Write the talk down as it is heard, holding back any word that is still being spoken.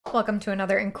Welcome to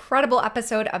another incredible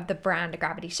episode of the Brand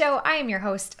Gravity Show. I am your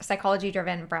host,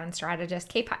 psychology-driven brand strategist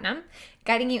Kaye Putnam,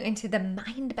 guiding you into the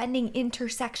mind-bending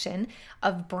intersection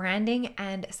of branding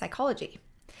and psychology.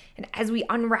 And as we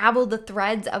unravel the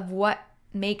threads of what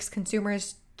makes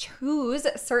consumers choose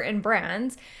certain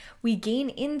brands, we gain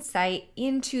insight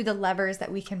into the levers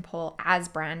that we can pull as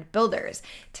brand builders.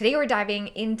 Today, we're diving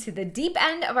into the deep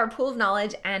end of our pool of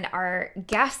knowledge, and our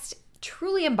guest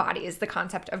truly embodies the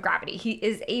concept of gravity. He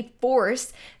is a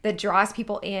force that draws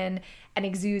people in and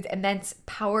exudes immense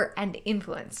power and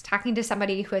influence. Talking to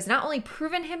somebody who has not only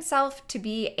proven himself to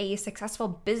be a successful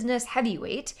business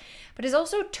heavyweight, but has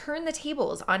also turned the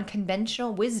tables on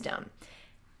conventional wisdom.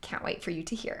 Can't wait for you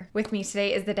to hear. With me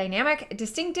today is the dynamic,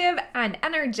 distinctive, and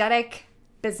energetic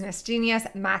business genius,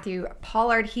 Matthew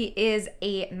Pollard. He is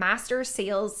a master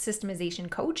sales systemization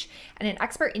coach and an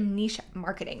expert in niche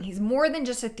marketing. He's more than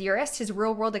just a theorist. His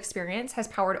real-world experience has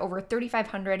powered over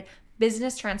 3,500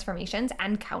 business transformations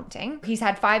and counting. He's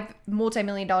had 5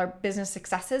 multi-million-dollar business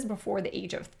successes before the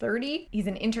age of 30. He's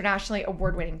an internationally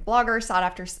award-winning blogger,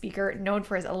 sought-after speaker, known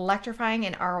for his electrifying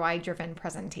and ROI-driven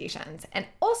presentations, and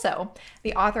also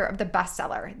the author of the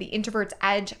bestseller, The Introvert's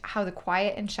Edge: How the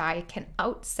Quiet and Shy Can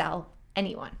Outsell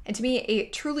Anyone. And to me, a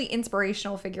truly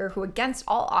inspirational figure who, against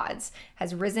all odds,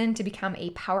 has risen to become a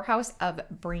powerhouse of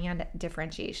brand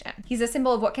differentiation. He's a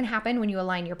symbol of what can happen when you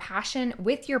align your passion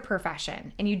with your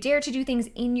profession and you dare to do things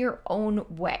in your own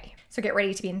way. So get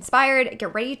ready to be inspired,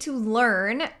 get ready to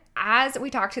learn as we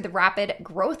talk to the rapid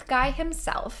growth guy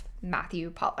himself, Matthew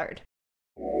Pollard.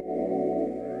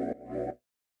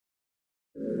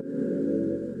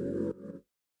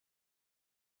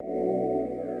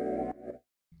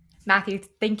 Matthew,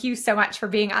 thank you so much for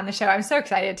being on the show. I'm so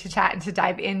excited to chat and to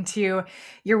dive into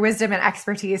your wisdom and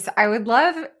expertise. I would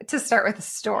love to start with a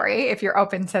story, if you're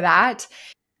open to that.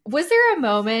 Was there a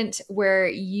moment where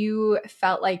you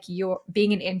felt like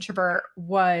being an introvert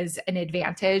was an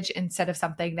advantage instead of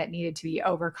something that needed to be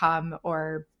overcome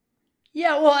or?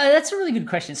 Yeah, well, that's a really good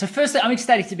question. So firstly, I'm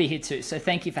ecstatic to be here too. So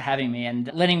thank you for having me and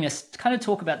letting us kind of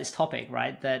talk about this topic,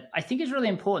 right? That I think is really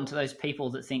important to those people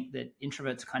that think that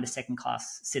introverts are kind of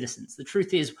second-class citizens. The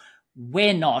truth is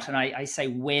we're not, and I say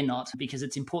we're not because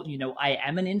it's important, I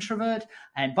am an introvert.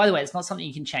 And by the way, it's not something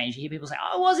you can change. You hear people say,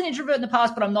 I was an introvert in the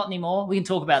past, but I'm not anymore. We can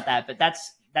talk about that, but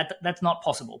that's not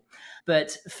possible.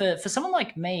 But for someone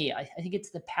like me, I think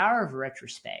it's the power of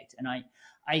retrospect. And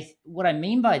what I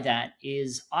mean by that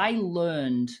is I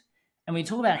learned, and we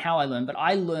talk about how I learned, but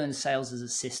I learned sales as a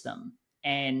system.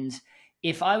 And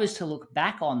if I was to look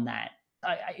back on that,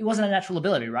 it wasn't a natural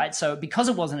ability, right? So because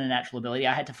it wasn't a natural ability,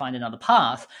 I had to find another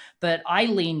path, but I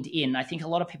leaned in. I think a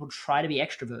lot of people try to be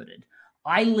extroverted.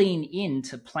 I lean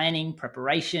into planning,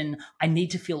 preparation. I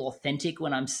need to feel authentic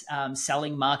when I'm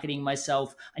selling, marketing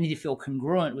myself. I need to feel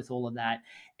congruent with all of that.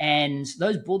 And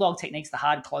those bulldog techniques, the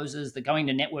hard closes, the going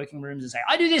to networking rooms and say,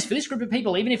 I do this for this group of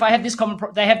people, even if I have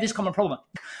they have this common problem.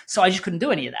 So I just couldn't do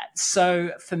any of that.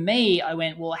 So for me, I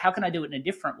went, well, how can I do it in a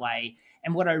different way?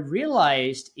 And what I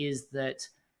realized is that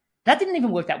didn't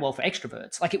even work that well for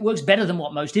extroverts. Like, it works better than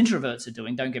what most introverts are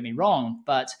doing, don't get me wrong.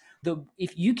 But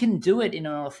if you can do it in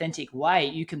an authentic way,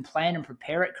 you can plan and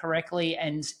prepare it correctly.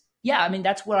 And yeah, I mean,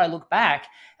 that's where I look back.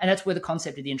 And that's where the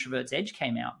concept of the introvert's edge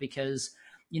came out, because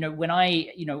when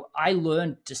I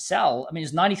learned to sell, I mean, it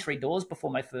was 93 doors before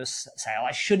my first sale.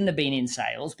 I shouldn't have been in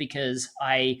sales because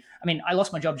I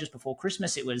lost my job just before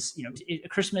Christmas. It was,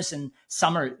 Christmas and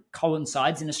summer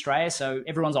coincides in Australia. So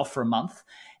everyone's off for a month.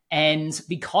 And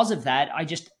because of that,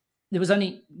 there was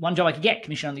only one job I could get,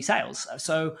 commission-only sales.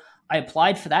 So I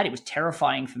applied for that. It was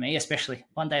terrifying for me, especially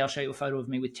one day I'll show you a photo of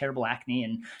me with terrible acne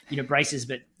and, braces.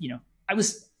 But, I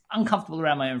was uncomfortable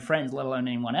around my own friends, let alone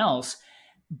anyone else.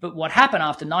 But what happened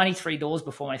after 93 doors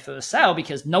before my first sale,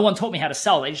 because no one taught me how to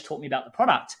sell, they just taught me about the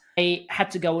product. I had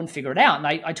to go and figure it out. And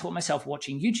I taught myself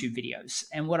watching YouTube videos.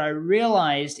 And what I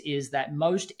realized is that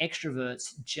most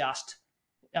extroverts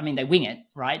they wing it,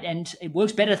 right? And it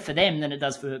works better for them than it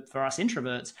does for us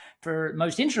introverts. For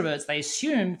most introverts, they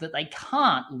assume that they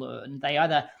can't learn. They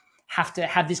either have to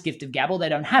have this gift of gab or they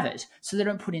don't have it. So they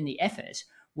don't put in the effort.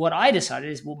 What I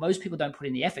decided is, well, most people don't put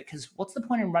in the effort, because what's the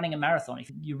point in running a marathon if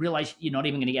you realize you're not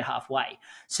even going to get halfway?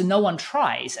 So no one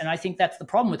tries. And I think that's the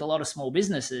problem with a lot of small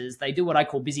businesses. They do what I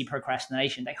call busy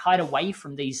procrastination. They hide away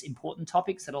from these important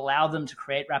topics that allow them to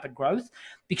create rapid growth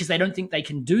because they don't think they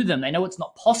can do them. They know it's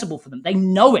not possible for them. They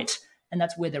know it. And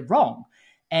that's where they're wrong.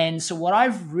 And so what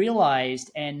I've realized,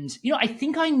 and, I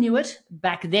think I knew it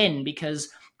back then because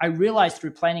I realized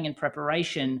through planning and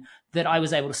preparation that I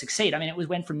was able to succeed. I mean,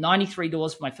 went from 93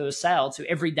 doors for my first sale to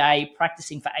every day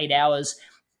practicing for 8 hours,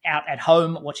 out at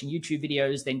home watching YouTube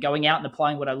videos, then going out and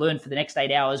applying what I learned for the next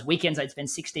 8 hours. Weekends, I'd spend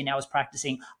 16 hours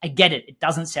practicing. I get it. It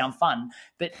doesn't sound fun.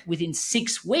 But within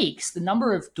 6 weeks, the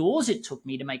number of doors it took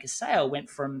me to make a sale went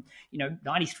from,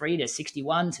 93 to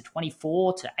 61 to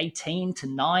 24 to 18 to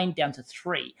 9 down to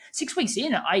 3. 6 weeks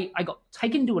in, I got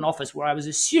taken to an office where I was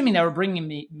assuming they were bringing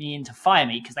me in to fire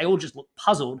me because they all just looked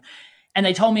puzzled. And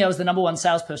they told me I was the number one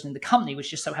salesperson in the company,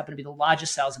 which just so happened to be the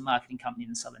largest sales and marketing company in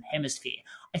the Southern Hemisphere.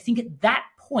 I think at that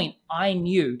point, I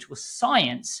knew to a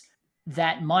science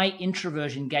that my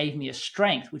introversion gave me a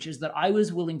strength, which is that I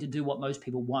was willing to do what most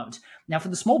people won't. Now, for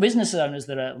the small business owners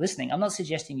that are listening, I'm not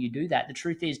suggesting you do that. The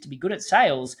truth is, to be good at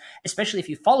sales, especially if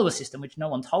you follow a system, which no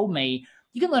one told me,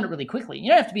 you can learn it really quickly. You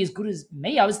don't have to be as good as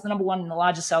me. I was the number one in the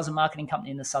largest sales and marketing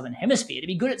company in the Southern Hemisphere. To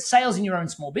be good at sales in your own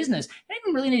small business, you don't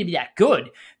even really need to be that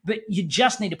good, but you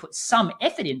just need to put some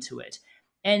effort into it.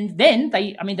 And then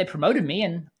they promoted me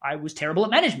and I was terrible at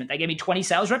management. They gave me 20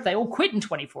 sales reps. They all quit in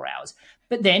 24 hours.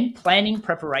 But then planning,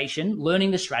 preparation,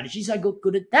 learning the strategies, I got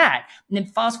good at that. And then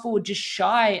fast forward just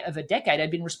shy of a decade,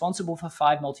 I'd been responsible for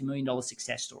 5 multimillion-dollar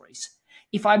success stories.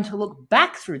 If I'm to look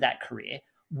back through that career,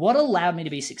 what allowed me to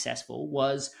be successful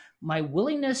was my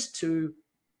willingness to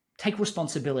take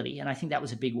responsibility. And I think that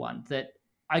was a big one, that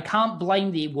I can't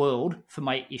blame the world for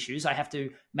my issues. I have to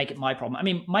make it my problem. I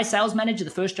mean, my sales manager,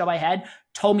 the first job I had,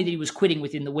 told me that he was quitting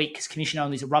within the week because commission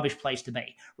only is a rubbish place to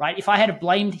be, right? If I had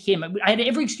blamed him, I had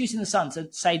every excuse in the sun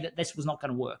to say that this was not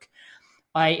going to work.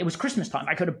 It was Christmas time.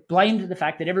 I could have blamed the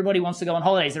fact that everybody wants to go on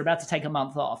holidays. They're about to take a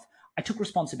month off. I took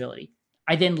responsibility.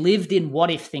 I then lived in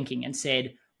what if thinking and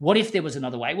said, what if there was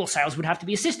another way? Well, sales would have to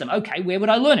be a system. Okay, where would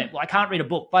I learn it? Well, I can't read a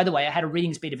book. By the way, I had a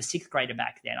reading speed of a 6th grader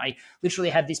back then. I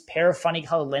literally have this pair of funny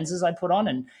colored lenses I put on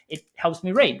and it helps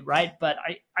me read, right? But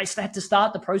I had to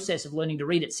start the process of learning to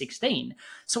read at 16.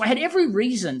 So I had every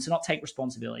reason to not take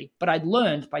responsibility, but I'd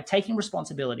learned by taking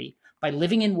responsibility, by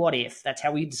living in what if. That's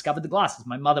how we discovered the glasses.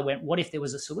 My mother went, what if there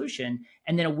was a solution?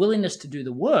 And then a willingness to do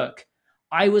the work,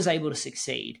 I was able to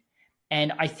succeed.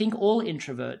 And I think all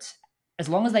introverts, as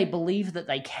long as they believe that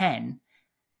they can,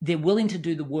 they're willing to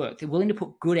do the work. They're willing to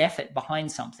put good effort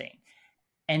behind something.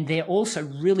 And they're also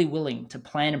really willing to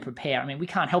plan and prepare. I mean, we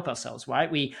can't help ourselves, right?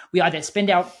 We either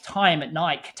spend our time at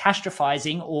night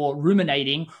catastrophizing or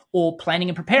ruminating or planning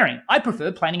and preparing. I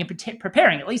prefer planning and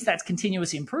preparing. At least that's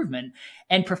continuous improvement.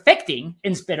 And perfecting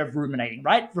instead of ruminating,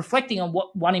 right? Reflecting on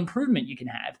what one improvement you can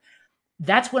have.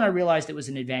 That's when I realized it was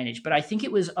an advantage. But I think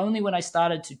it was only when I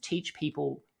started to teach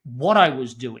people what I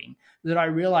was doing that I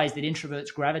realized that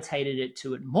introverts gravitated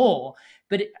to it more.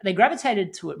 But they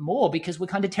gravitated to it more because we're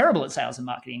kind of terrible at sales and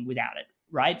marketing without it,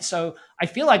 right? So I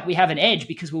feel like we have an edge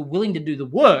because we're willing to do the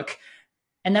work.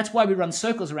 And that's why we run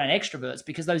circles around extroverts,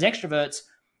 because those extroverts,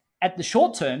 at the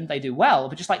short term, they do well.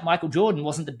 But just like Michael Jordan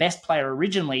wasn't the best player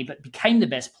originally, but became the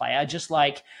best player, just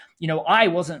like, I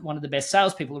wasn't one of the best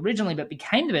salespeople originally, but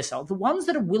became the best seller. The ones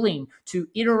that are willing to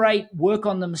iterate, work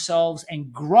on themselves,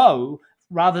 and grow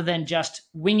rather than just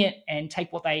wing it and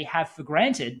take what they have for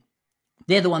granted,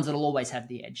 they're the ones that will always have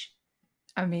the edge.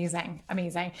 Amazing.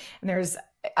 Amazing. And there's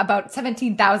about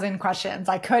 17,000 questions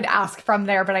I could ask from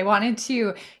there, but I wanted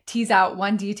to tease out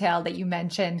one detail that you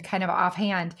mentioned kind of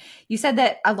offhand. You said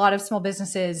that a lot of small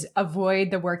businesses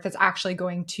avoid the work that's actually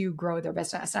going to grow their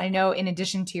business. And I know in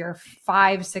addition to your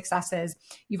 5 successes,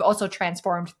 you've also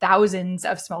transformed thousands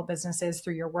of small businesses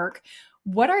through your work.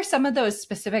 What are some of those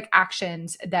specific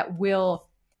actions that will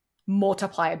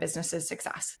multiply a business's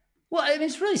success? Well, I mean,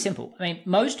 it's really simple. I mean,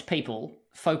 most people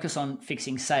focus on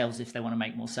fixing sales if they want to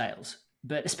make more sales.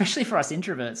 But especially for us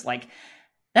introverts,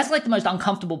 that's like the most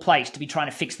uncomfortable place to be trying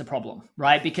to fix the problem,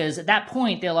 right? Because at that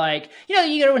point, they're like, you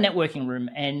go to a networking room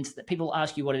and people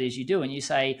ask you what it is you do. And you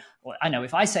say, well, I know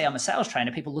if I say I'm a sales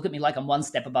trainer, people look at me like I'm one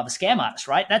step above a scam artist,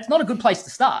 right? That's not a good place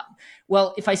to start.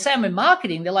 Well, if I say I'm in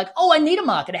marketing, they're like, oh, I need a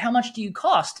marketer. How much do you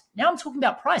cost? Now I'm talking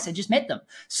about price. I just met them.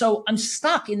 So I'm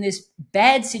stuck in this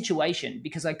bad situation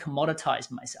because I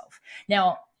commoditized myself.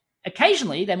 Now,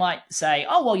 occasionally they might say,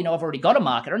 oh, well, I've already got a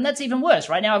marketer, and that's even worse.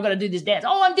 Right now I've got to do this dance.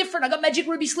 Oh, I'm different. I got magic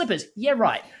ruby slippers. Yeah,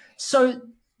 right. So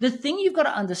the thing you've got to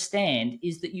understand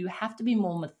is that you have to be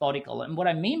more methodical. And what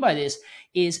I mean by this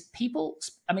is people,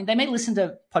 they may listen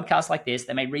to podcasts like this,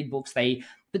 they may read books,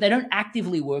 but they don't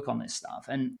actively work on this stuff.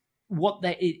 And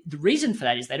the reason for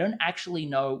that is they don't actually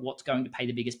know what's going to pay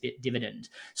the biggest dividend.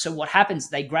 So what happens,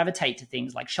 they gravitate to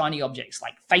things like shiny objects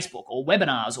like Facebook or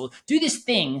webinars, or do this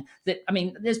thing that,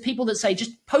 there's people that say,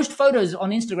 just post photos on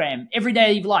Instagram every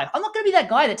day of your life. I'm not going to be that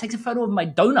guy that takes a photo of my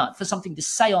donut for something to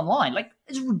say online.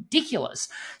 It's ridiculous.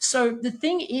 So the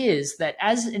thing is that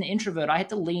as an introvert, I had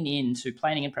to lean into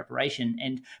planning and preparation,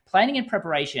 and planning and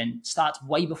preparation starts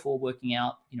way before working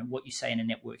out, what you say in a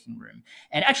networking room.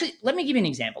 And actually, let me give you an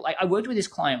example. I worked with this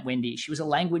client, Wendy. She was a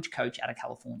language coach out of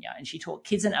California, and she taught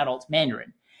kids and adults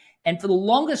Mandarin. And for the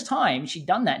longest time, she'd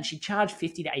done that, and she charged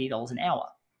 $50 to $80 an hour.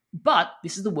 But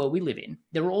this is the world we live in.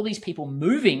 There were all these people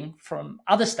moving from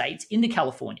other states into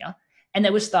California, and they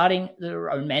were starting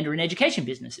their own Mandarin education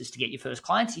businesses. To get your first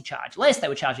clients, you charge less. They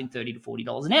were charging $30 to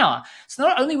 $40 an hour. So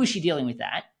not only was she dealing with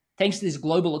that, thanks to this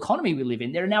global economy we live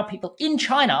in, there are now people in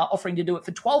China offering to do it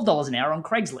for $12 an hour on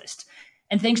Craigslist.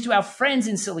 And thanks to our friends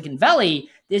in Silicon Valley,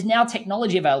 there's now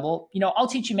technology available. I'll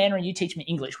teach you Mandarin, you teach me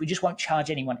English. We just won't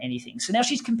charge anyone anything. So now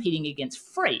she's competing against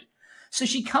free. So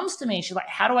she comes to me and she's like,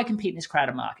 how do I compete in this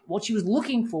crowded market? What she was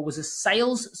looking for was a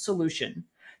sales solution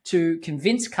to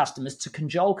convince customers, to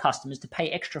cajole customers to pay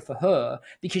extra for her,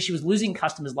 because she was losing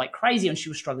customers like crazy and she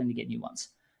was struggling to get new ones.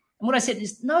 And what I said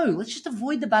is, no, let's just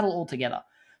avoid the battle altogether.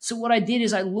 So what I did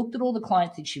is I looked at all the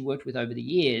clients that she worked with over the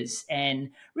years, and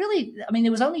really,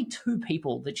 there was only 2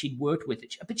 people that she'd worked with,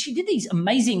 but she did these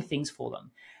amazing things for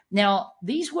them. Now,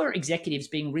 these were executives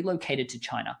being relocated to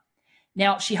China.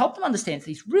 Now, she helped them understand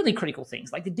these really critical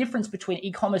things, like the difference between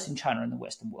e-commerce in China and the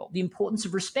Western world, the importance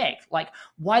of respect, like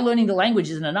why learning the language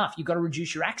isn't enough. You've got to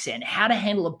reduce your accent, how to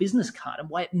handle a business card and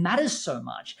why it matters so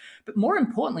much. But more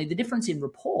importantly, the difference in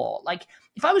rapport. Like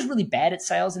if I was really bad at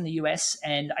sales in the US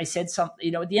and I said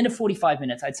something, at the end of 45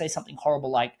 minutes, I'd say something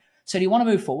horrible like, so do you want to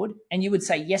move forward? And you would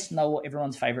say, yes, no, or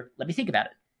everyone's favorite. Let me think about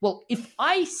it. Well, if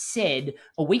I said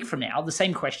a week from now, the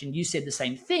same question, you said the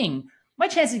same thing, my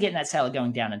chances of getting that sale are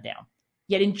going down and down.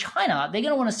 Yet in China, they're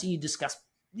going to want to see you discuss.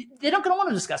 They're not going to want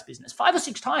to discuss business 5 or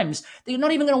 6 times. They're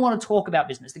not even going to want to talk about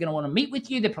business. They're going to want to meet with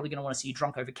you. They're probably going to want to see you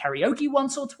drunk over karaoke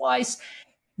once or twice.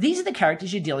 These are the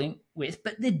characters you're dealing with,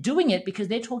 but they're doing it because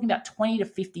they're talking about 20 to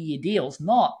 50-year deals,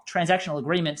 not transactional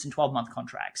agreements and 12-month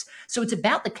contracts. So it's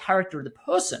about the character of the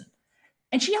person.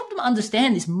 And she helped them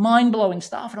understand this mind-blowing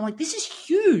stuff. And I'm like, this is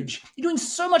huge. You're doing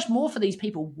so much more for these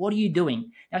people. What are you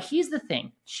doing? Now, here's the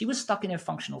thing. She was stuck in her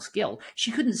functional skill. She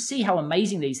couldn't see how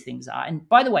amazing these things are. And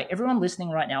by the way, everyone listening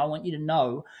right now, I want you to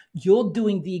know you're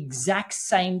doing the exact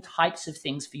same types of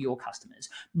things for your customers.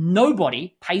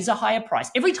 Nobody pays a higher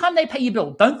price. Every time they pay your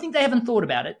bill, don't think they haven't thought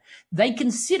about it. They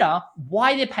consider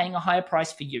why they're paying a higher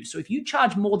price for you. So if you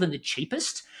charge more than the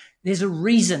cheapest, there's a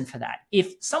reason for that.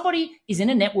 If somebody is in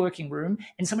a networking room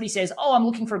and somebody says, oh, I'm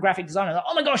looking for a graphic designer, like,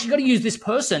 oh my gosh, you got to use this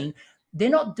person.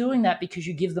 They're not doing that because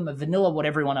you give them a vanilla what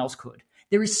everyone else could.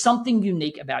 There is something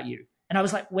unique about you. And I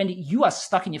was like, Wendy, you are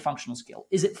stuck in your functional skill.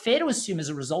 Is it fair to assume as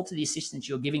a result of the assistance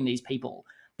you're giving these people,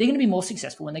 they're going to be more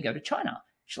successful when they go to China?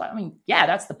 She's like, yeah,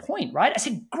 that's the point, right? I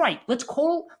said, great. Let's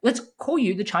call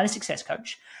you the China Success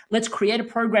Coach. Let's create a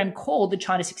program called the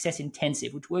China Success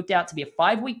Intensive, which worked out to be a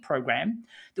 5-week program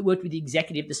that worked with the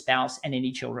executive, the spouse, and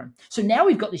any children. So now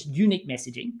we've got this unique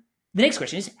messaging. The next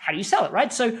question is, how do you sell it,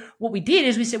 right? So what we did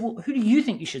is we said, well, who do you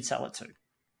think you should sell it to?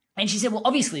 And she said, well,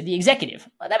 obviously the executive.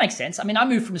 Well, that makes sense. I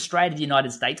moved from Australia to the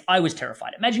United States. I was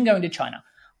terrified. Imagine going to China.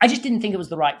 I just didn't think it was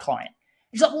the right client.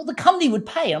 She's like, well, the company would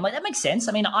pay. I'm like, that makes sense.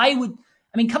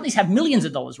 Companies have millions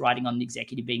of dollars riding on the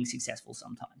executive being successful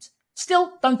sometimes.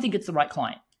 Still, don't think it's the right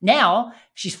client. Now,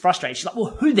 she's frustrated. She's like,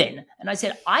 well, who then? And I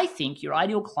said, I think your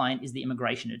ideal client is the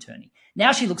immigration attorney.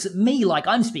 Now she looks at me like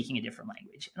I'm speaking a different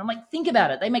language. And I'm like, think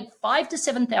about it. They make $5,000 to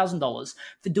 $7,000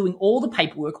 for doing all the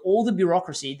paperwork, all the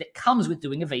bureaucracy that comes with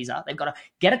doing a visa. They've got to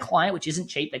get a client, which isn't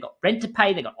cheap. They've got rent to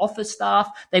pay. They've got office staff.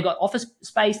 They've got office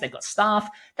space. They've got staff.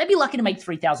 They'd be lucky to make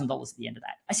 $3,000 at the end of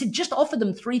that. I said, just offer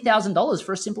them $3,000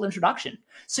 for a simple introduction.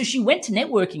 So she went to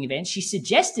networking events. She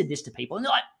suggested this to people. And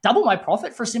they're like, double my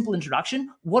profit for a simple introduction?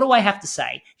 What do I have to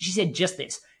say? She said, just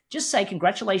this. Just say,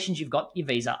 congratulations, you've got your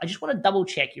visa. I just want to double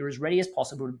check you're as ready as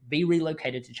possible to be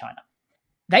relocated to China.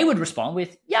 They would respond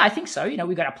with, yeah, I think so.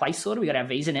 We've got our place sorted. We've got our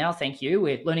visa now. Thank you.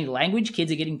 We're learning the language.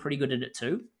 Kids are getting pretty good at it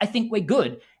too. I think we're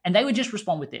good. And they would just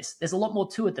respond with this. There's a lot more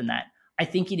to it than that. I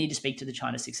think you need to speak to the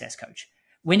China Success Coach.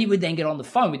 Wendy would then get on the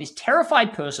phone with this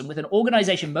terrified person with an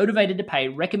organization motivated to pay,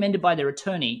 recommended by their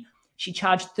attorney. She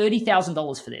charged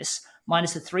 $30,000 for this.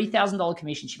 Minus a $3,000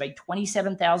 commission, she made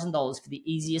 $27,000 for the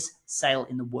easiest sale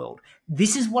in the world.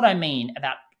 This is what I mean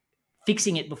about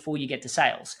fixing it before you get to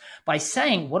sales. By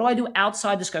saying, what do I do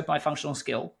outside the scope of my functional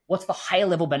skill? What's the higher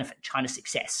level benefit? China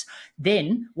Success.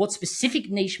 Then what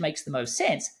specific niche makes the most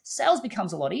sense? Sales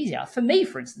becomes a lot easier. For me,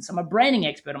 for instance, I'm a branding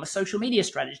expert. I'm a social media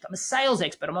strategist. I'm a sales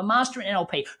expert. I'm a master in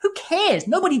NLP. Who cares?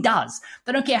 Nobody does.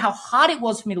 They don't care how hard it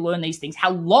was for me to learn these things, how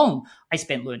long I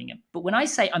spent learning them. But when I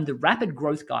say I'm the rapid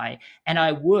growth guy and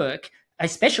I work I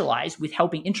specialize with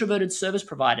helping introverted service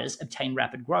providers obtain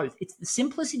rapid growth. It's the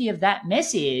simplicity of that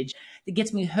message that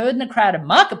gets me heard in a crowded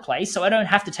marketplace, so I don't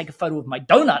have to take a photo of my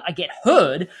donut. I get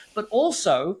heard, but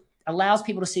also allows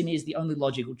people to see me as the only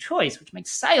logical choice, which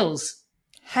makes sales.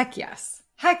 Heck yes.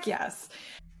 Heck yes.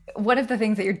 One of the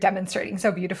things that you're demonstrating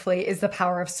so beautifully is the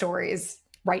power of stories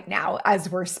right now as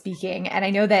we're speaking. And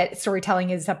I know that storytelling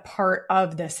is a part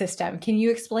of the system. Can you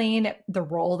explain the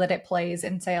role that it plays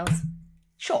in sales?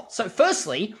 Sure. So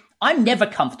firstly, I'm never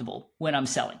comfortable when I'm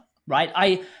selling,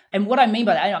 right? And what I mean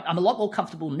by that, I'm a lot more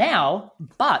comfortable now,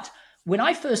 but when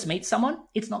I first meet someone,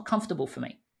 it's not comfortable for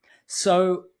me.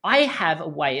 So I have a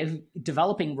way of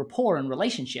developing rapport and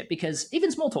relationship, because even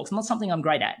small talk's not something I'm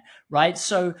great at, right?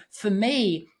 So for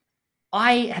me,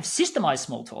 I have systemized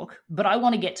small talk, but I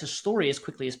want to get to story as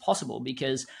quickly as possible,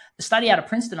 because the study out of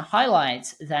Princeton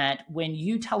highlights that when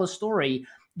you tell a story,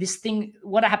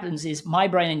 what happens is my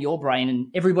brain and your brain and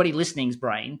everybody listening's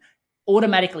brain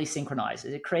automatically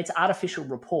synchronizes. It creates artificial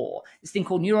rapport. This thing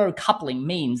called neurocoupling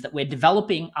means that we're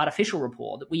developing artificial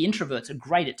rapport that we introverts are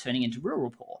great at turning into real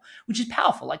rapport, which is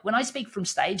powerful. Like when I speak from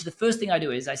stage, the first thing I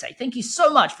do is I say, thank you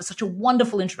so much for such a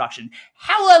wonderful introduction.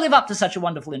 How will I live up to such a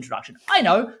wonderful introduction? I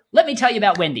know. Let me tell you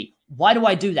about Wendy. Why do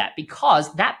I do that?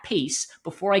 Because that piece,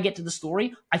 before I get to the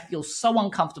story, I feel so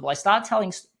uncomfortable. I start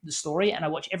telling the story and I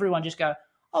watch everyone just go,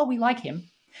 oh, we like him.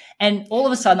 And all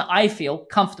of a sudden I feel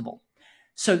comfortable.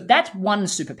 So that's one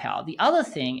superpower. The other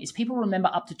thing is people remember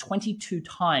up to 22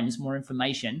 times more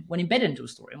information when embedded into a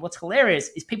story. And what's hilarious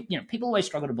is people always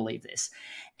struggle to believe this.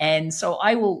 And so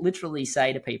I will literally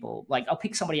say to people, like I'll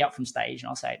pick somebody up from stage and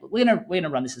I'll say, look, we're gonna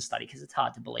run this as a study because it's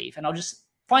hard to believe. And I'll just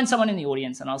find someone in the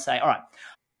audience and I'll say, all right,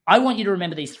 I want you to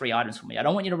remember these 3 items for me. I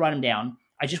don't want you to write them down.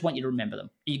 I just want you to remember them.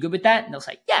 Are you good with that? And they'll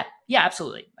say, yeah,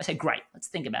 absolutely. I say, great, let's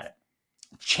think about it.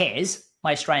 Chairs,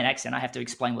 my Australian accent, I have to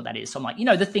explain what that is. So I'm like,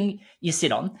 the thing you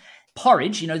sit on.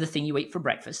 Porridge, the thing you eat for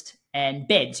breakfast. And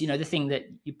beds, the thing that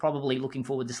you're probably looking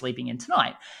forward to sleeping in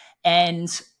tonight. And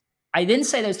I then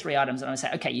say those 3 items and I say,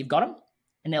 okay, you've got them?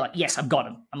 And they're like, yes, I've got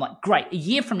them. I'm like, great. A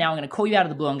year from now, I'm going to call you out of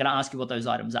the blue. I'm going to ask you what those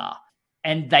items are.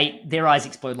 And their eyes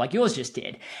explode like yours just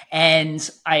did. And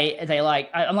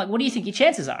I'm like, what do you think your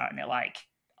chances are? And they're like,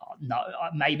 no,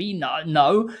 maybe,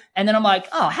 no. And then I'm like,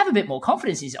 oh, have a bit more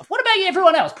confidence in yourself. What about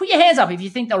everyone else? Put your hands up if you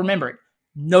think they'll remember it.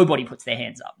 Nobody puts their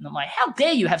hands up. And I'm like, how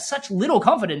dare you have such little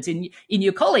confidence in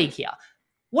your colleague here?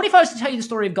 What if I was to tell you the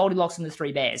story of Goldilocks and the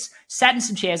 3 bears? Sat in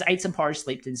some chairs, ate some porridge,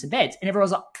 slept in some beds. And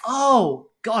everyone's like, oh,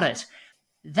 got it.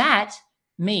 That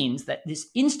means that this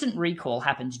instant recall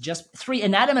happens, just 3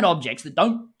 inanimate objects that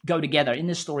don't go together in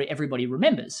this story everybody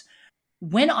remembers.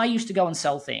 When I used to go and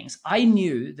sell things, I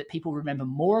knew that people remember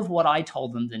more of what I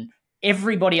told them than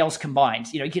everybody else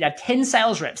combined. You could have 10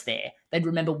 sales reps there. They'd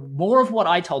remember more of what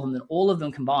I told them than all of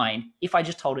them combined if I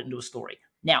just told it into a story.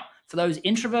 Now, for those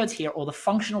introverts here or the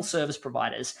functional service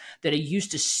providers that are used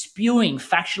to spewing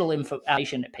factual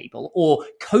information at people or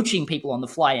coaching people on the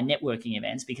fly in networking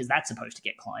events, because that's supposed to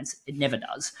get clients, it never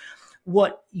does.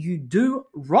 What you do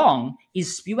wrong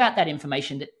is spew out that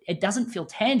information that it doesn't feel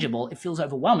tangible. It feels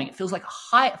overwhelming. It feels like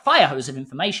a fire hose of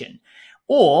information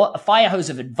or a fire hose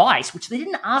of advice, which they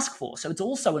didn't ask for. So it's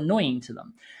also annoying to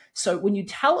them. So when you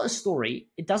tell a story,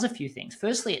 it does a few things.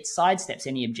 Firstly, it sidesteps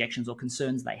any objections or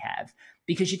concerns they have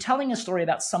because you're telling a story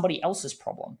about somebody else's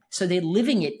problem. So they're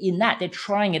living it in that. They're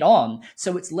trying it on.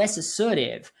 So it's less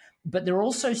assertive. But they're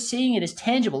also seeing it as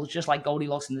tangible, just like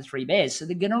Goldilocks and the 3 bears. So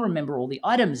they're going to remember all the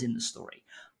items in the story.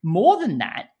 More than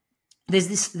that,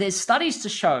 there's studies to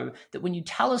show that when you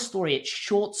tell a story, it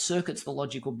short circuits the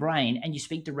logical brain and you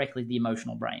speak directly to the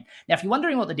emotional brain. Now, if you're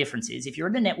wondering what the difference is, if you're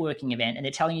at a networking event and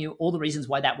they're telling you all the reasons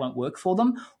why that won't work for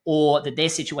them or that their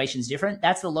situation's different,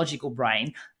 that's the logical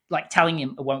brain, like telling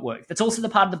him it won't work. That's also the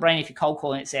part of the brain, if you're cold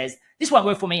calling, it says, this won't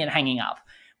work for me and hanging up.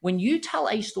 When you tell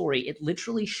a story, it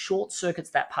literally short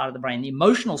circuits that part of the brain. The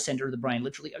emotional center of the brain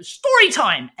literally goes, story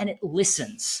time, and it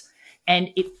listens. And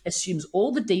it assumes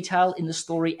all the detail in the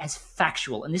story as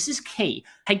factual. And this is key.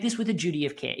 Take this with a duty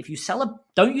of care. If you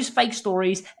don't use fake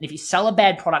stories. And if you sell a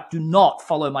bad product, do not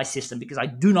follow my system because I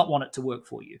do not want it to work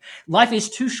for you. Life is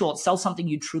too short. Sell something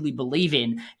you truly believe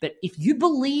in. But if you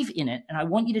believe in it, and I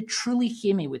want you to truly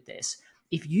hear me with this,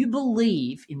 if you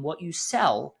believe in what you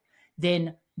sell,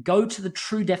 then go to the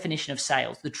true definition of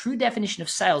sales. The true definition of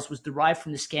sales was derived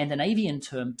from the Scandinavian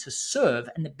term to serve.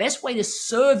 And the best way to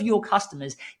serve your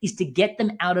customers is to get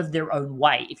them out of their own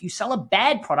way. If you sell a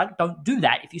bad product, don't do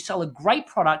that. If you sell a great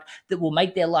product that will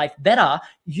make their life better,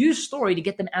 use story to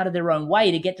get them out of their own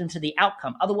way, to get them to the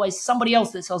outcome. Otherwise, somebody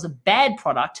else that sells a bad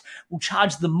product will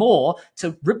charge them more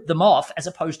to rip them off as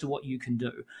opposed to what you can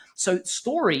do. So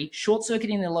story,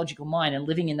 short-circuiting their logical mind and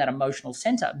living in that emotional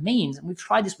center means, and we've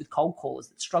tried this with cold callers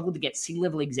that struggle to get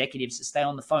C-level executives to stay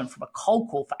on the phone from a cold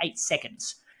call for 8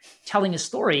 seconds. Telling a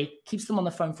story keeps them on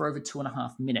the phone for over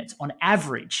 2.5 minutes on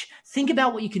average. Think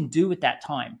about what you can do with that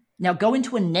time. Now go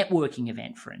into a networking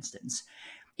event, for instance.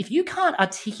 If you can't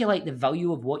articulate the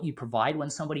value of what you provide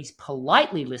when somebody's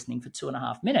politely listening for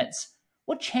 2.5 minutes,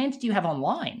 what chance do you have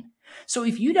online? So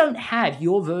if you don't have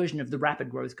your version of the rapid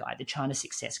growth guy, the China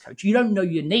success coach, you don't know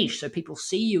your niche, so people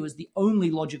see you as the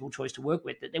only logical choice to work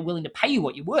with, that they're willing to pay you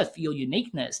what you're worth for your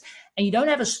uniqueness, and you don't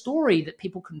have a story that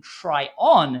people can try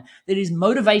on that is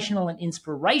motivational and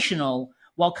inspirational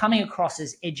while coming across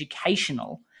as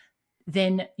educational,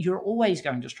 then you're always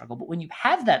going to struggle. But when you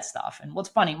have that stuff, and what's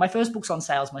funny, my first book's on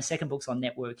sales, my second book's on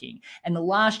networking. And the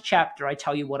last chapter, I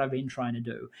tell you what I've been trying to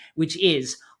do, which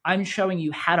is I'm showing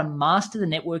you how to master the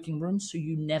networking room so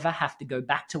you never have to go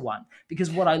back to one.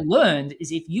 Because what I learned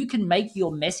is if you can make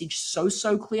your message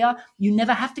so clear, you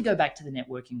never have to go back to the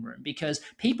networking room, because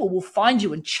people will find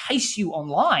you and chase you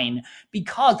online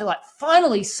because they're like,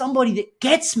 finally, somebody that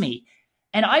gets me.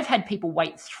 And I've had people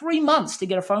wait 3 months to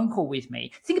get a phone call with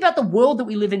me. Think about the world that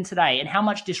we live in today and how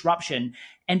much disruption.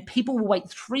 And people will wait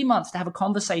 3 months to have a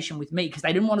conversation with me because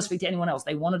they didn't want to speak to anyone else.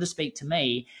 They wanted to speak to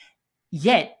me.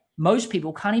 Yet most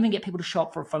people can't even get people to show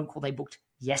up for a phone call they booked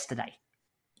yesterday.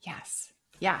 Yes.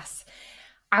 Yes.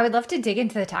 I would love to dig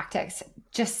into the tactics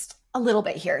just a little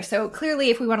bit here. So clearly,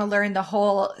 if we want to learn the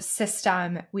whole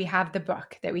system, we have the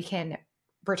book that we can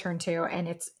return to, and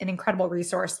it's an incredible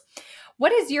resource.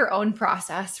 What is your own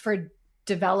process for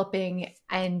developing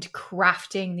and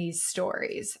crafting these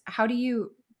stories?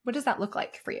 What does that look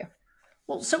like for you?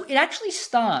 Well, so it actually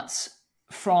starts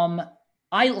from,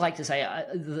 I like to say,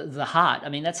 the heart. I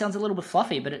mean, that sounds a little bit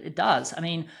fluffy, but it does. I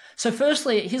mean, so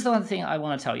firstly, here's the one thing I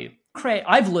want to tell you.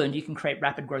 I've learned you can create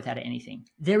rapid growth out of anything.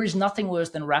 There is nothing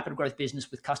worse than a rapid growth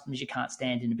business with customers you can't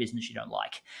stand in a business you don't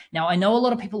like. Now, I know a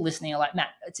lot of people listening are like, Matt,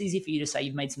 it's easy for you to say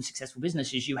you've made some successful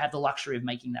businesses. You have the luxury of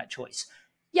making that choice.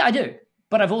 Yeah, I do.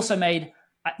 But I've also made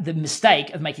the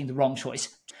mistake of making the wrong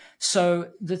choice. So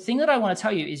the thing that I want to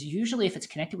tell you is usually if it's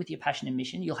connected with your passion and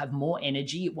mission, you'll have more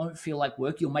energy. It won't feel like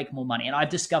work. You'll make more money. And I've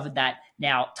discovered that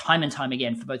now time and time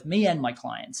again for both me and my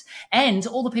clients and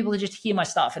all the people that just hear my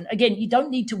stuff. And again, you don't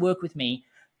need to work with me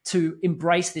to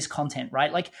embrace this content,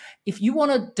 right? Like if you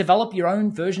want to develop your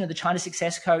own version of the China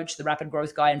Success Coach, the Rapid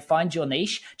Growth Guy, and find your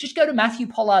niche, just go to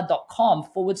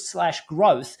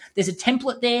matthewpollard.com/growth. There's a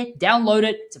template there, download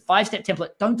it. It's a 5-step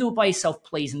template. Don't do it by yourself,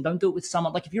 please. And don't do it with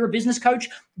someone. Like if you're a business coach,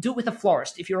 do it with a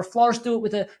florist. If you're a florist, do it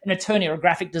with an attorney or a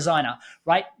graphic designer,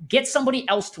 right? Get somebody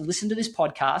else to listen to this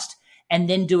podcast and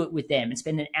then do it with them and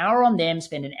spend an hour on them,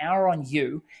 spend an hour on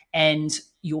you, and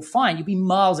you'll find you'll be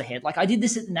miles ahead. Like I did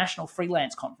this at the National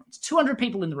Freelance Conference, 200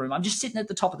 people in the room. I'm just sitting at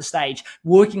the top of the stage,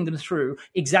 working them through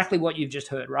exactly what you've just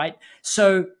heard, right?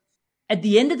 So at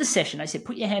the end of the session, I said,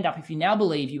 put your hand up if you now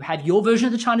believe you have your version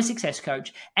of the China Success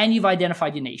Coach and you've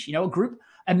identified your niche, a group,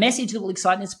 a message that will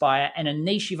excite and inspire, and a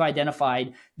niche you've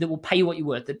identified that will pay you what you're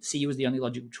worth, that see you as the only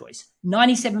logical choice.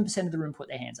 97% of the room put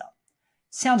their hands up.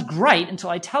 Sounds great until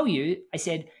I tell you, I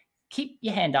said, keep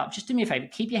your hand up. Just do me a favor.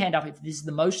 Keep your hand up if this is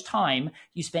the most time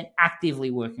you spent actively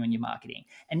working on your marketing.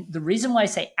 And the reason why I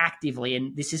say actively,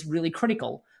 and this is really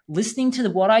critical, listening to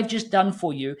what I've just done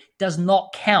for you does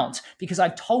not count because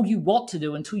I've told you what to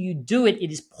do. Until you do it, it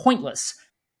is pointless.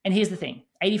 And here's the thing.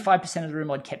 85% of the room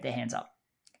had kept their hands up.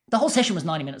 The whole session was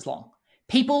 90 minutes long.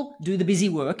 People do the busy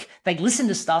work. They listen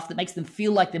to stuff that makes them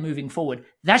feel like they're moving forward.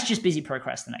 That's just busy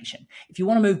procrastination. If you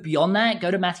want to move beyond that,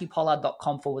 go to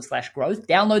matthewpollard.com/growth,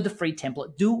 download the free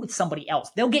template, do it with somebody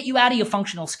else. They'll get you out of your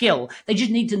functional skill. They just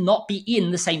need to not be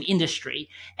in the same industry,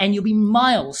 and you'll be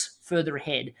miles further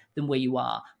ahead than where you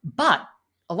are. But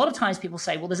a lot of times people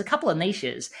say, well, there's a couple of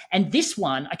niches and this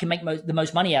one I can make the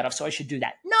most money out of, so I should do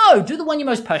that. No, do the one you're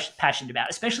most passionate about,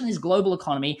 especially in this global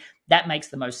economy. That makes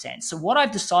the most sense. So what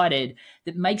I've decided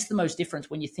that makes the most difference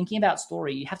when you're thinking about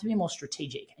story, you have to be more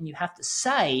strategic and you have to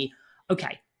say,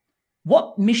 okay,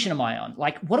 what mission am I on?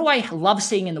 Like, what do I love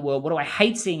seeing in the world? What do I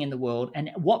hate seeing in the world?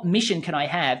 And what mission can I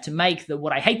have to make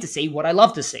what I hate to see, what I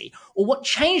love to see? Or what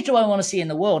change do I want to see in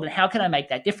the world? And how can I make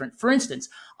that different? For instance,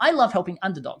 I love helping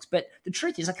underdogs, but the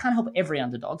truth is I can't help every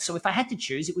underdog. So if I had to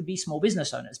choose, it would be small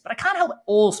business owners, but I can't help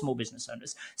all small business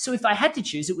owners. So if I had to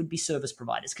choose, it would be service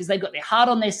providers because they've got their heart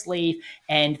on their sleeve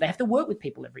and they have to work with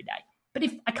people every day. But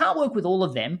if I can't work with all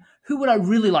of them, who would I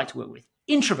really like to work with?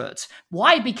 Introverts.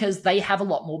 Why? Because they have a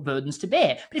lot more burdens to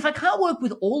bear. But if I can't work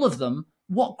with all of them,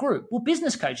 what group? Well,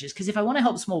 business coaches, because if I want to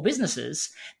help small businesses,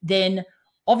 then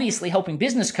obviously helping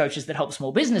business coaches that help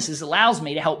small businesses allows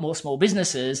me to help more small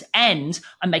businesses and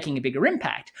I'm making a bigger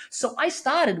impact. So I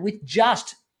started with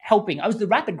just helping. I was the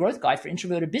rapid growth guy for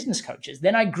introverted business coaches.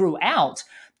 Then I grew out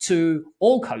to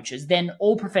all coaches, then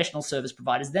all professional service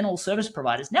providers, then all service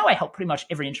providers. Now I help pretty much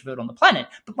every introvert on the planet,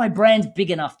 but my brand's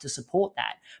big enough to support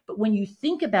that. But when you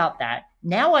think about that,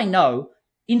 now I know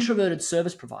introverted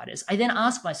service providers. I then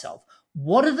ask myself,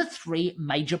 what are the 3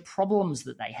 major problems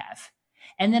that they have?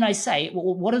 And then I say,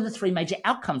 well, what are the 3 major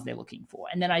outcomes they're looking for?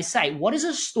 And then I say, what is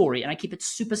a story? And I keep it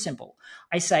super simple.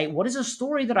 I say, what is a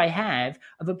story that I have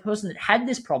of a person that had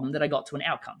this problem that I got to an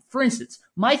outcome? For instance,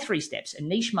 my 3 steps, a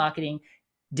niche marketing,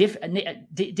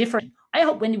 different. I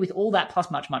help Wendy with all that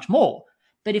plus much, much more.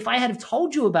 But if I had have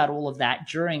told you about all of that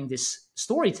during this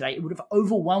story today, it would have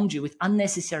overwhelmed you with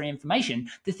unnecessary information.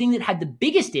 The thing that had the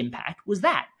biggest impact was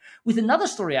that. With another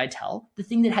story I tell, the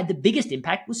thing that had the biggest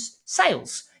impact was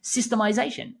sales,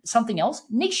 systemization, something else,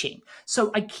 niching.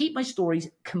 So I keep my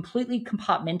stories completely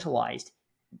compartmentalized.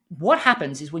 What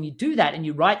happens is when you do that and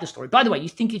you write the story, by the way, you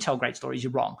think you tell great stories,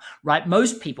 you're wrong, right?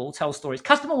 Most people tell stories.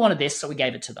 Customer wanted this, so we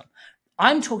gave it to them.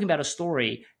 I'm talking about a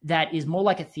story that is more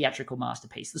like a theatrical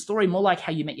masterpiece. The story more like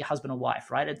how you met your husband or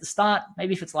wife, right? At the start,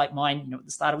 maybe if it's like mine, at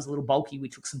the start it was a little bulky. We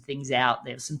took some things out.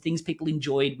 There were some things people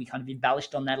enjoyed. We kind of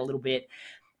embellished on that a little bit.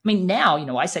 I mean, now,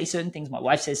 I say certain things. My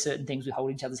wife says certain things. We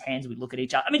hold each other's hands. We look at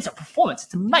each other. I mean, it's a performance.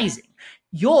 It's amazing.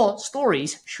 Your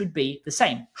stories should be the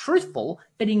same. Truthful,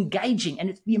 but engaging. And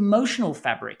it's the emotional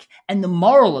fabric and the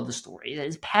moral of the story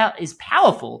that is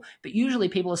powerful. But usually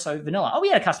people are so vanilla. Oh, we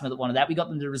had a customer that wanted that. We got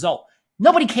them the result.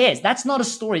 Nobody cares. That's not a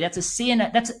story. That's a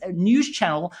CNN. That's a news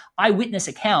channel eyewitness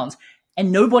account.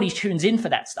 And nobody tunes in for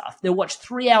that stuff. They'll watch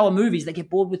 3-hour movies. They get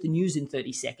bored with the news in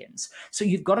 30 seconds. So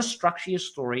you've got to structure your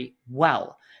story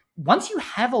well. Once you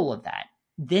have all of that,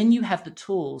 then you have the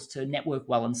tools to network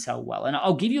well and sell well. And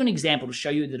I'll give you an example to show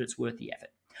you that it's worth the effort.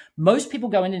 Most people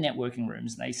go into networking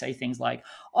rooms and they say things like,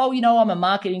 oh, I'm a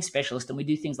marketing specialist and we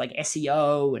do things like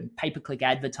SEO and pay-per-click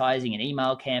advertising and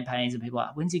email campaigns. And people are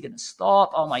like, when's he going to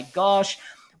stop? Oh my gosh.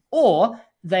 Or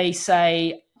they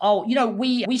say, oh,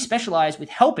 we specialize with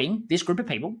helping this group of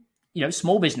people,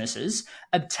 small businesses,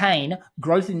 obtain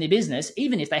growth in their business,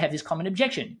 even if they have this common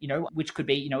objection, which could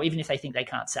be, even if they think they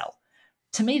can't sell.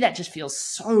 To me, that just feels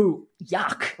so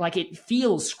yuck. Like it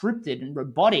feels scripted and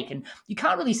robotic, and you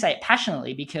can't really say it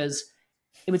passionately because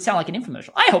it would sound like an infomercial.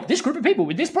 I help this group of people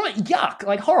with this product. Yuck,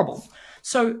 like horrible.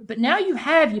 So, but now you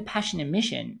have your passion and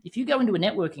mission. If you go into a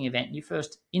networking event and you're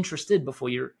first interested before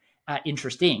you're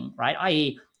interesting, right?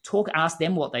 I.e., ask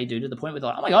them what they do to the point where they're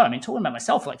like, oh my God, I've been talking about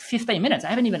myself for like 15 minutes. I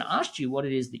haven't even asked you what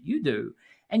it is that you do.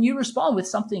 And you respond with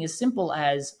something as simple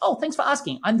as, oh, thanks for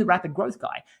asking. I'm the rapid growth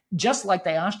guy. Just like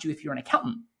they asked you if you're an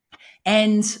accountant.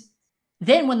 And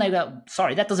then when they go,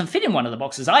 sorry, that doesn't fit in one of the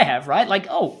boxes I have, right? Like,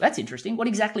 oh, that's interesting. What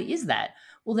exactly is that?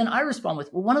 Well, then I respond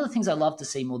with, well, one of the things I love to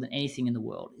see more than anything in the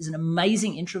world is an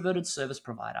amazing introverted service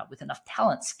provider with enough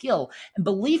talent, skill, and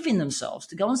belief in themselves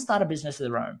to go and start a business of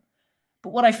their own.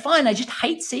 But what I find, I just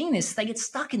hate seeing this. They get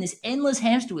stuck in this endless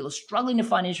hamster wheel of struggling to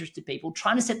find interested people,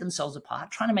 trying to set themselves apart,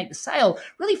 trying to make the sale,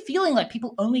 really feeling like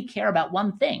people only care about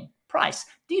one thing, price.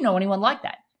 Do you know anyone like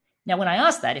that? Now, when I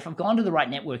ask that, if I've gone to the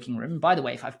right networking room, and by the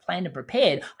way, if I've planned and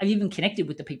prepared, I've even connected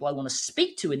with the people I want to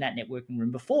speak to in that networking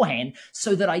room beforehand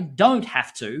so that I don't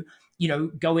have to,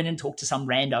 go in and talk to some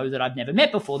rando that I've never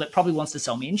met before that probably wants to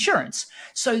sell me insurance.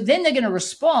 So then they're going to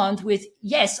respond with,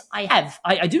 yes,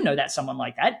 I do know that someone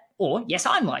like that, or yes,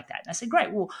 I'm like that. And I say,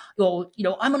 great, well,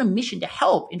 I'm on a mission to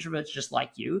help introverts just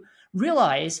like you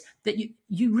realize that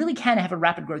you really can have a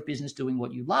rapid growth business doing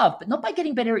what you love, but not by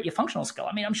getting better at your functional skill.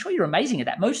 I mean, I'm sure you're amazing at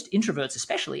that. Most introverts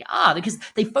especially are, because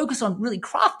they focus on really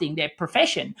crafting their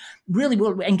profession really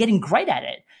well and getting great at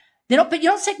it. But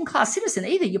you're not second-class citizen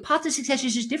either. Your path to success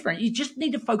is just different. You just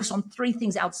need to focus on 3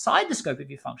 things outside the scope of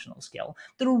your functional skill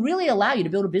that will really allow you to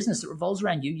build a business that revolves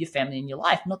around you, your family, and your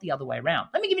life, not the other way around.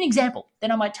 Let me give you an example. Then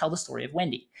I might tell the story of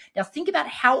Wendy. Now think about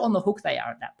how on the hook they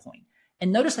are at that point.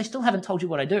 And notice I still haven't told you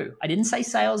what I do. I didn't say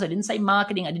sales. I didn't say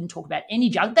marketing. I didn't talk about any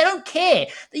junk. They don't care.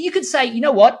 That you could say, you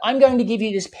know what? I'm going to give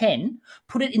you this pen,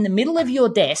 put it in the middle of your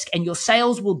desk, and your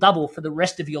sales will double for the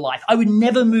rest of your life. I would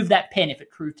never move that pen if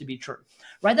it proved to be true,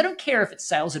 right? They don't care if it's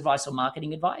sales advice or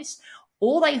marketing advice.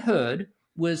 All they heard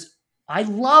was, I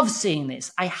love seeing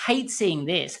this. I hate seeing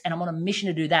this. And I'm on a mission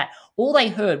to do that. All they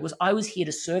heard was I was here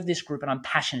to serve this group and I'm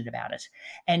passionate about it.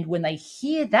 And when they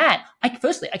hear that,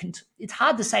 it's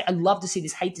hard to say, I love to see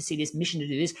this, hate to see this, mission to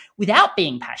do this without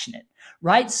being passionate,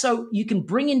 right? So you can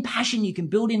bring in passion, you can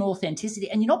build in authenticity,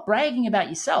 and you're not bragging about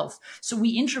yourself. So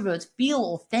we introverts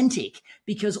feel authentic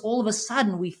because all of a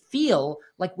sudden we feel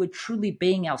like we're truly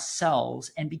being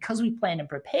ourselves. And because we planned and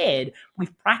prepared,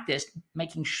 we've practiced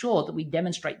making sure that we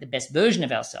demonstrate the best version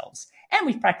of ourselves. And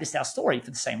we've practiced our story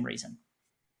for the same reason.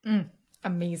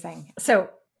 Amazing. So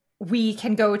we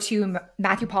can go to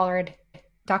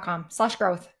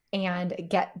matthewpollard.com/growth and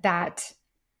get that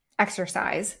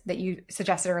exercise that you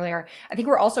suggested earlier. I think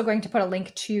we're also going to put a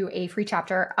link to a free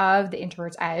chapter of The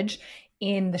Introvert's Edge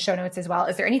in the show notes as well.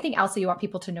 Is there anything else that you want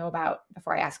people to know about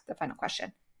before I ask the final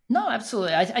question? No,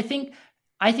 absolutely. I think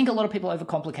a lot of people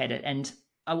overcomplicate it. And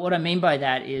what I mean by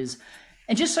that is,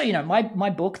 and just so you know, my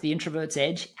book, The Introvert's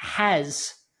Edge,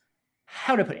 has,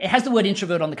 how to put it, it has the word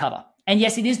introvert on the cover. And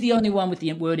yes, it is the only one with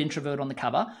the word introvert on the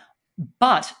cover,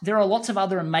 but there are lots of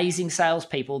other amazing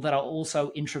salespeople that are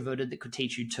also introverted that could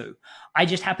teach you too. I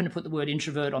just happen to put the word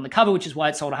introvert on the cover, which is why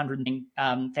it sold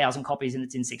 100,000 copies and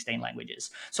it's in 16 languages.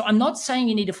 So I'm not saying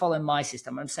you need to follow my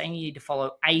system. I'm saying you need to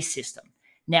follow a system.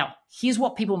 Now, here's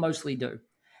what people mostly do.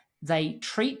 They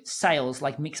treat sales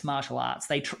like mixed martial arts.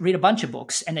 They read a bunch of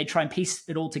books and they try and piece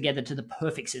it all together to the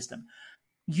perfect system.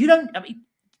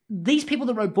 These people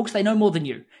that wrote books, they know more than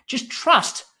you. Just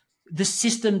trust the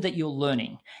system that you're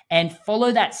learning and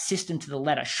follow that system to the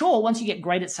letter. Sure, once you get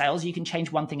great at sales, you can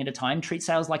change one thing at a time, treat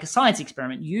sales like a science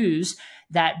experiment, use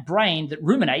that brain that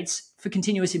ruminates for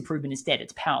continuous improvement instead.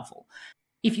 It's powerful.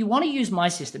 If you want to use my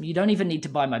system, you don't even need to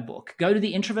buy my book. Go to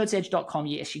theintrovertsedge.com.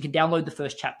 Yes, you can download the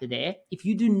first chapter there. If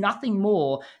you do nothing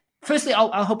more, firstly,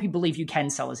 I'll help you believe you can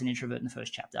sell as an introvert in the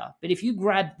first chapter. But if you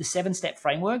grab the 7-step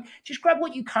framework, just grab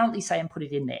what you currently say and put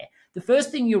it in there. The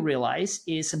first thing you'll realize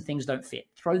is some things don't fit.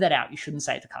 Throw that out. You shouldn't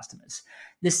say it to customers.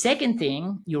 The second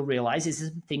thing you'll realize is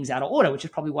some things out of order, which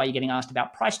is probably why you're getting asked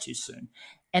about price too soon.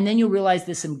 And then you'll realize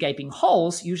there's some gaping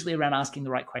holes, usually around asking the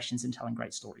right questions and telling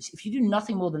great stories. If you do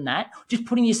nothing more than that, just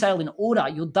putting your sale in order,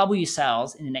 you'll double your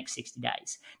sales in the next 60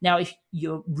 days. Now, if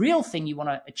your real thing you want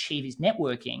to achieve is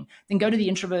networking, then go to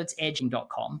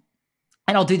theintrovertsedge.com.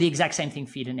 And I'll do the exact same thing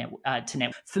for you to network.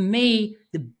 For me,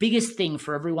 the biggest thing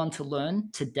for everyone to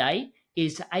learn today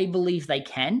is to believe they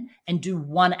can and do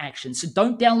one action. So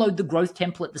don't download the growth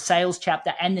template, the sales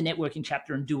chapter, and the networking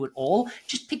chapter and do it all.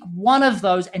 Just pick one of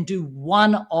those and do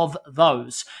one of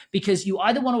those, because you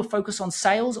either want to focus on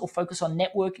sales or focus on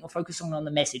networking or focusing on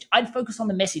the message. I'd focus on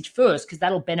the message first because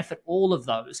that'll benefit all of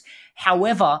those.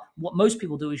 However, what most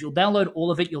people do is you'll download all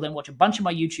of it. You'll then watch a bunch of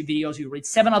my YouTube videos. You'll read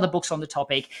 7 other books on the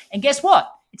topic. And guess what?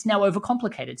 It's now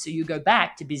overcomplicated. So you go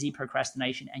back to busy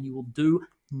procrastination and you will do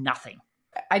nothing.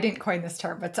 I didn't coin this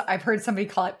term, but I've heard somebody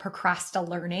call it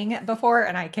procrastinating before,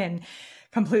 and I can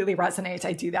completely resonate.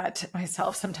 I do that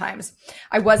myself sometimes.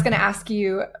 I was going to ask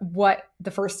you what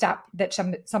the first step that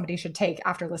somebody should take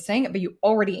after listening, but you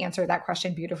already answered that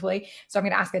question beautifully. So I'm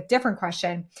going to ask a different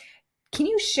question. Can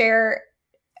you share,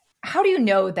 how do you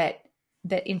know that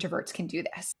introverts can do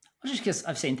this? Well, just because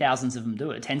I've seen thousands of them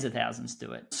do it, tens of thousands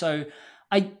do it. So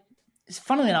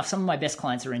funnily enough, some of my best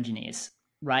clients are engineers.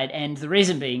 Right. And the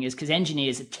reason being is because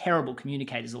engineers are terrible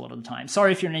communicators a lot of the time.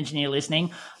 Sorry if you're an engineer listening.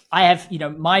 I have,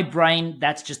 my brain,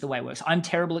 that's just the way it works. I'm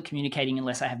terrible at communicating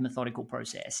unless I have a methodical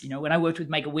process. When I worked with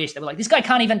Make-A-Wish, they were like, this guy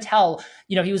can't even tell,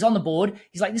 he was on the board.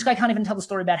 He's like, this guy can't even tell the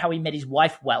story about how he met his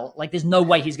wife well. Like, there's no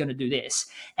way he's going to do this.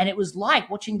 And it was like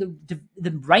watching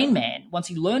the Rain Man. Once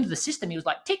he learned the system, he was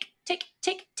like, tick, tick,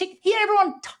 tick, tick. He had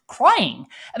everyone crying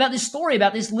about this story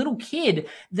about this little kid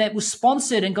that was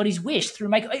sponsored and got his wish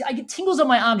through I get tingles on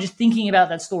my arm just thinking about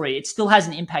that story. It still has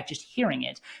an impact just hearing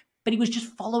it. But he was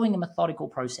just following a methodical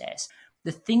process.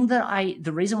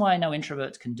 The reason why I know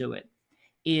introverts can do it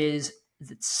is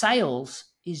that sales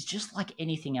is just like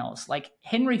anything else. Like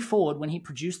Henry Ford, when he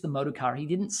produced the motor car, he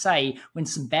didn't say when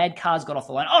some bad cars got off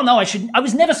the line, oh no, I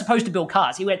was never supposed to build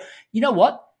cars. He went, you know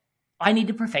what? I need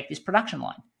to perfect this production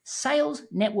line. Sales,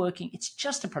 networking, it's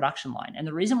just a production line. And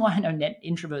the reason why I know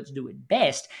introverts do it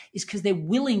best is because they're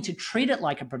willing to treat it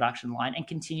like a production line and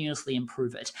continuously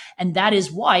improve it. And that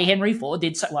is why Henry Ford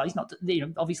did so well. He's not,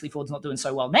 obviously Ford's not doing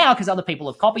so well now because other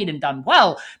people have copied and done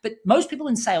well, but most people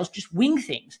in sales just wing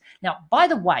things. Now, by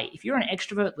the way, if you're an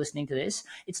extrovert listening to this,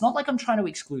 it's not like I'm trying to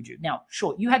exclude you. Now,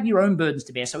 sure, you have your own burdens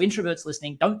to bear. So introverts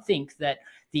listening, don't think that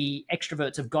the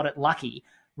extroverts have got it lucky.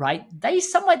 Right?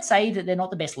 Some might say that they're not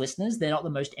the best listeners. They're not the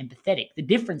most empathetic. The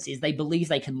difference is they believe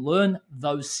they can learn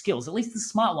those skills. At least the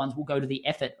smart ones will go to the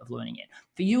effort of learning it.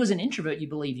 For you as an introvert, you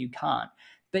believe you can't.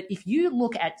 But if you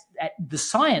look at the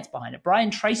science behind it, Brian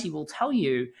Tracy will tell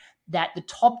you that the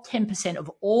top 10%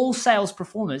 of all sales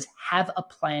performers have a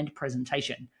planned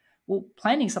presentation. Well,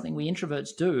 planning is something we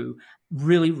introverts do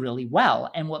really, really well.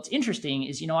 And what's interesting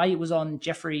is, I was on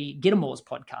Jeffrey Gitomore's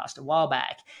podcast a while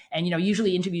back, and,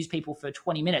 usually interviews people for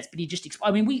 20 minutes, but he just,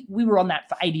 we were on that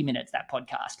for 80 minutes, that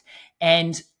podcast.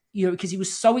 And, because he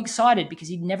was so excited because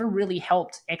he'd never really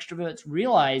helped extroverts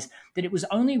realize that it was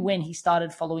only when he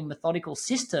started following methodical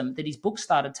system that his book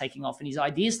started taking off and his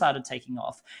ideas started taking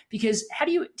off. Because how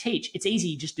do you teach? It's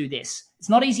easy, just do this. It's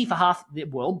not easy for half the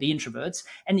world, the introverts,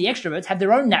 and the extroverts have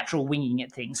their own natural winging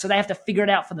at things. So they have to figure it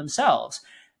out for themselves.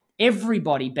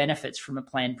 Everybody benefits from a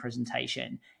planned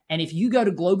presentation. And if you go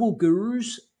to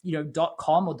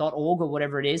globalgurus.com or .org or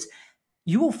whatever it is,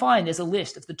 you will find there's a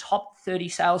list of the top 30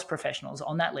 sales professionals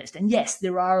on that list. And yes,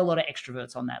 there are a lot of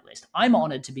extroverts on that list. I'm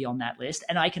honored to be on that list,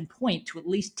 and I can point to at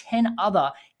least 10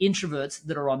 other introverts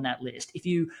that are on that list. If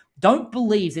you don't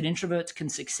believe that introverts can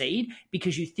succeed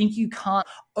because you think you can't,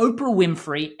 Oprah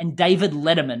Winfrey and David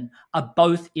Letterman are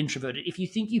both introverted. If you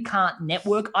think you can't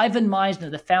network, Ivan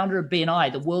Meisner, the founder of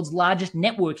BNI, the world's largest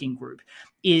networking group,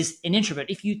 is an introvert.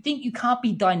 If you think you can't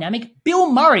be dynamic,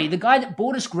 Bill Murray, the guy that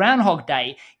bought us Groundhog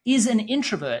Day, is an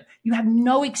introvert. You have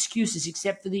no excuses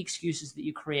except for the excuses that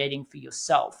you're creating for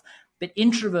yourself. But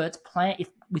introverts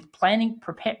with planning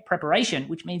preparation,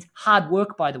 which means hard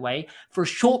work, by the way, for a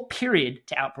short period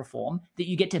to outperform that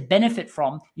you get to benefit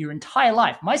from your entire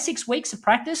life. My 6 weeks of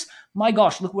practice, my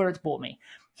gosh, look where it's brought me.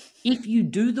 If you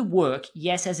do the work,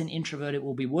 yes, as an introvert, it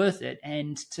will be worth it.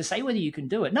 And to say whether you can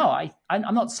do it, no,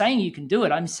 I'm not saying you can do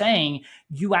it. I'm saying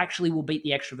you actually will beat the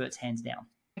extroverts hands down.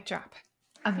 Mic drop.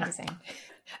 Amazing.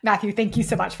 Matthew, thank you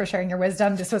so much for sharing your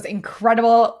wisdom. This was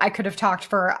incredible. I could have talked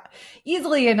for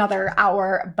easily another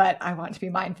hour, but I want to be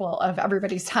mindful of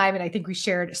everybody's time. And I think we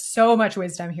shared so much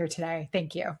wisdom here today.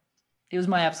 Thank you. It was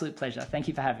my absolute pleasure. Thank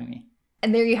you for having me.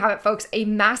 And there you have it, folks, a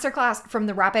masterclass from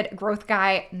the rapid growth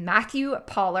guy, Matthew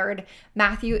Pollard.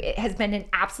 Matthew, it has been an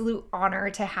absolute honor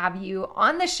to have you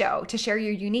on the show to share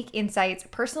your unique insights,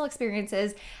 personal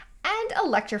experiences, and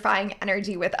electrifying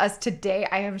energy with us today.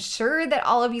 I am sure that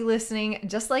all of you listening,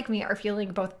 just like me, are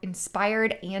feeling both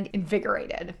inspired and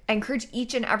invigorated. I encourage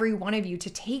each and every one of you to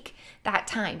take that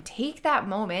time, take that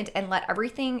moment, and let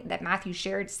everything that Matthew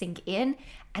shared sink in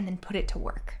and then put it to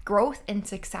work. Growth and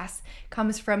success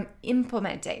comes from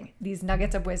implementing these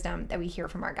nuggets of wisdom that we hear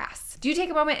from our guests. Do take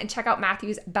a moment and check out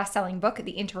Matthew's best-selling book,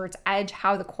 The Introvert's Edge: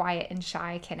 How the Quiet and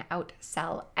Shy Can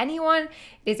Outsell Anyone.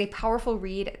 It is a powerful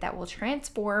read that will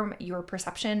transform your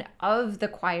perception of the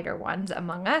quieter ones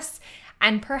among us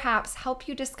and perhaps help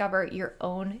you discover your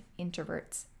own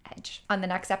introvert's edge. On the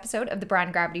next episode of the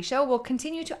Brand Gravity Show, we'll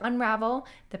continue to unravel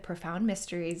the profound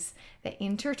mysteries that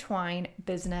intertwine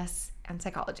business and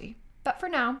psychology. But for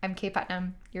now, I'm Kaye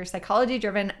Putnam, your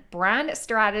psychology-driven brand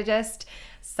strategist,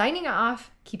 signing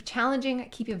off. Keep challenging,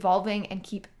 keep evolving, and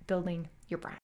keep building your brand.